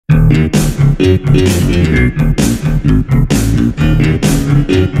I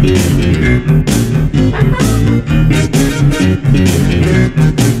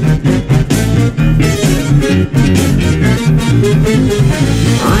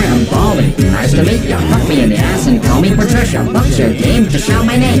am Baldi. Nice to meet ya. Fuck me in the ass and call me Patricia. Fuck's your game to shout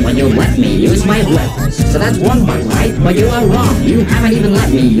my name when you let me use my lip. So that's one bug, right? But you are wrong. You haven't even let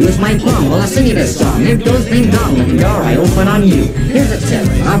me use my tongue. Well, I'll sing you this song. It goes ding dong with the door I open on you. Here's a tip.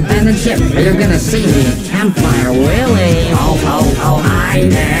 Abandoned ship. You're gonna see me at Campfire Willie. Oh, oh, oh, hi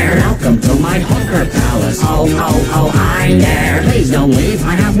there. Welcome to my hooker palace. Oh, oh, oh, hi there. Please don't leave.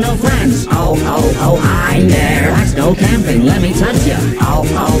 I have no friends. Oh, oh, oh, hi there. Let's go camping. Let me touch you. Oh,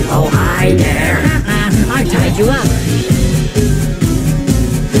 oh, oh, hi there. I tied you up.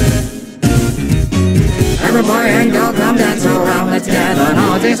 Every boy and girl come dance around, let's get an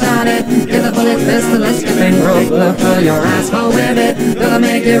orgy started. Get the bullet fist and let's skip and rope. Look for your asshole with it. Gonna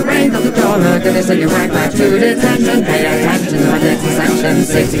make it rain on the corner. Gonna send you right back to detention. Pay attention to my next section.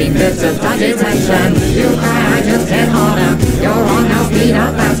 16 bits of dodgy tension. You cry, I just get harder. You're wrong, I'll speed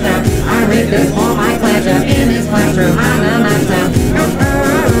up faster. I read this for my pleasure. In his classroom, I'm an actor.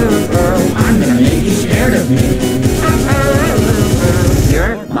 I'm gonna make you scared of me.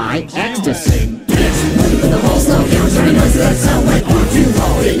 You're my ecstasy. Looking for the whole slow down, trying noises that sound like one, two,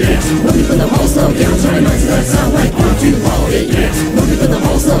 hold it, yes. Looking for the whole slow down, trying noises that sound like one, two, hold it, yes. Looking for the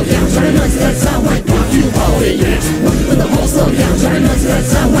whole slow down, trying noises that sound like one, two, hold it, yes. Looking for the whole slow down, trying noises that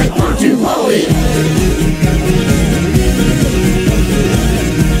sound like one, two, hold it.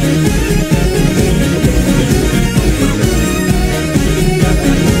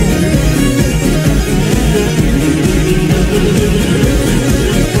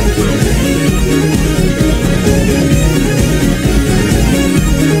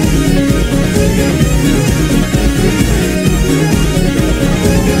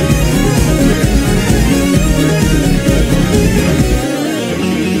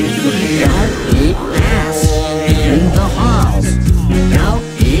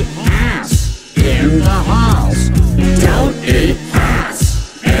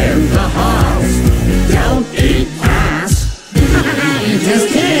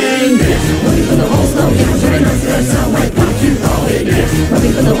 Looking for the whole slow down, trying noises that sound like one, two, hold it, yes.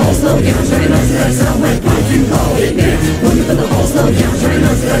 Looking for the whole slow down, trying